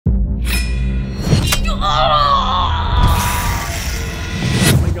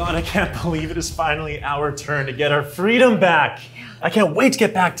I can't believe it is finally our turn to get our freedom back. I can't wait to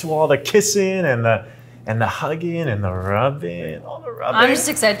get back to all the kissing and the hugging and the rubbing, all the rubbing. I'm just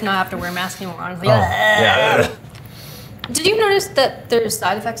excited to not have to wear a mask anymore. Honestly. Yeah. Did you notice that there's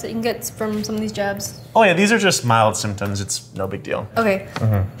side effects that you can get from some of these jabs? Oh yeah, these are just mild symptoms. It's no big deal. Okay,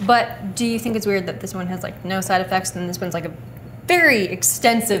 but do you think it's weird that this one has like no side effects and this one's like a very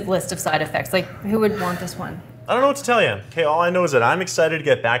extensive list of side effects? Like, who would want this one? I don't know what to tell you. Okay, all I know is that I'm excited to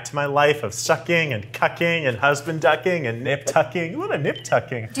get back to my life of sucking and cucking and husband ducking and nip tucking. What a nip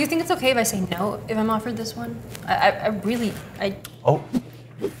tucking. Do you think it's okay if I say no if I'm offered this one? I really. Oh,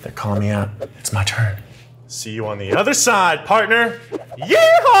 they're calling me out. It's my turn. See you on the other side, partner.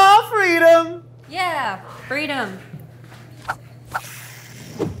 Yeehaw, freedom! Yeah, freedom.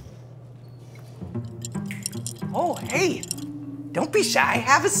 Oh, hey, don't be shy,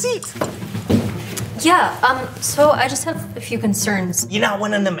 have a seat. Yeah, so I just have a few concerns. You're not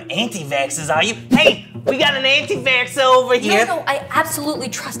one of them anti-vaxxers, are you? Hey, we got an anti-vaxxer over here. No, I absolutely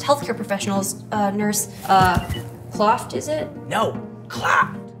trust healthcare professionals, nurse, Cloft, is it? No,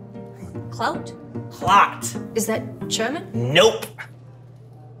 clot. Clout? Clot. Is that German? Nope.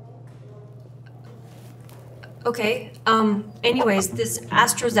 Okay, anyways, this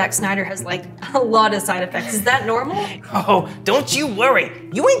Zack Snyder has like a lot of side effects. Is that normal? Oh, don't you worry.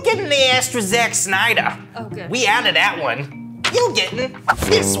 You ain't getting the Zack Snyder. Oh, good. We added that one. You're getting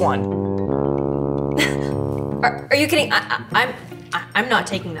this one. Are you kidding? I'm not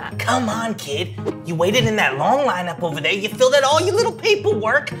taking that. Come on, kid. You waited in that long lineup over there. You filled out all your little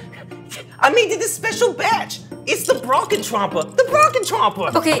paperwork. I made it a special batch. It's the Brockentromper. The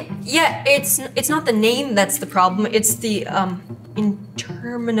Brockentromper. Okay, yeah, it's not the name that's the problem. It's the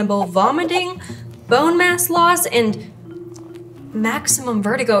interminable vomiting, bone mass loss, and maximum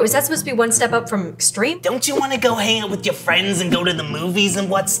vertigo. Is that supposed to be one step up from extreme? Don't you want to go hang out with your friends and go to the movies and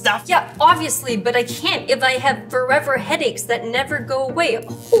what stuff? Yeah, obviously, but I can't if I have forever headaches that never go away.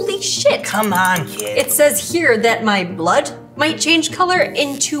 Holy shit. Come on, kid. It says here that my blood might change color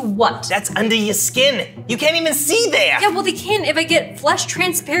into what? That's under your skin. You can't even see there. Yeah, well, they can if I get flesh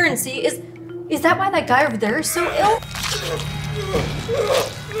transparency. Is that why that guy over there is so ill?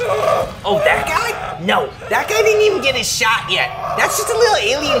 Oh, that guy? No, that guy didn't even get his shot yet. That's just a little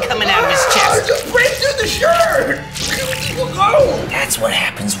alien coming out of his chest. Just break through the shirt! Go! That's what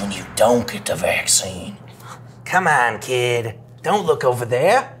happens when you don't get the vaccine. Come on, kid. Don't look over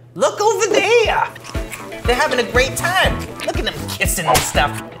there. Look over there. They're having a great time. Look at them kissing and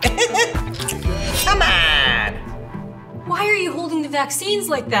stuff. Come on. Why are you holding the vaccines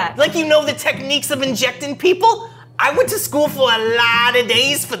like that? Like you know the techniques of injecting people? I went to school for a lot of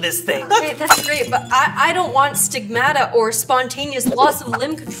days for this thing. Okay, that's great, but I don't want stigmata or spontaneous loss of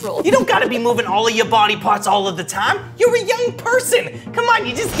limb control. You don't gotta be moving all of your body parts all of the time. You're a young person. Come on,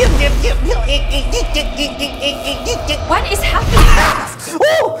 you just give. What is happening?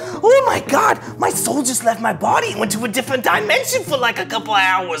 Oh my God, my soul just left my body and went to a different dimension for like a couple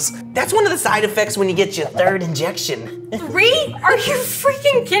hours. That's one of the side effects when you get your third injection. 3? Are you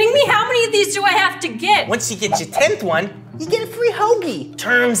freaking kidding me? How many of these do I have to get? Once you get your 10th one, you get a free hoagie.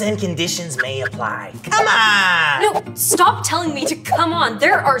 Terms and conditions may apply. Come on! No, stop telling me to come on.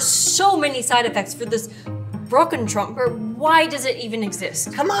 There are so many side effects for this Brockentromper. Why does it even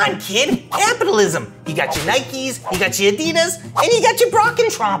exist? Come on, kid. Capitalism. You got your Nikes, you got your Adidas, and you got your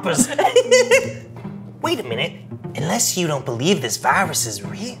Brockentrompers. Wait a minute. Unless you don't believe this virus is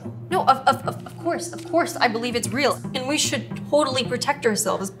real. No, of course, I believe it's real, and we should totally protect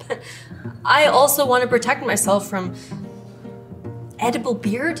ourselves, but I also want to protect myself from edible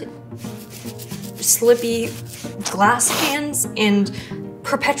beard, slippy glass cans, and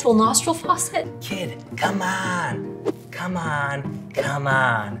perpetual nostril faucet. Kid, come on. Come on, come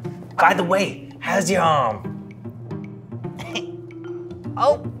on. By the way, how's your arm?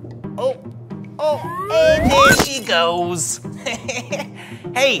 And there she goes.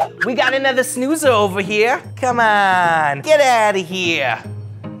 Hey, we got another snoozer over here. Come on, get out of here.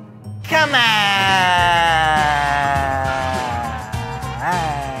 Come on.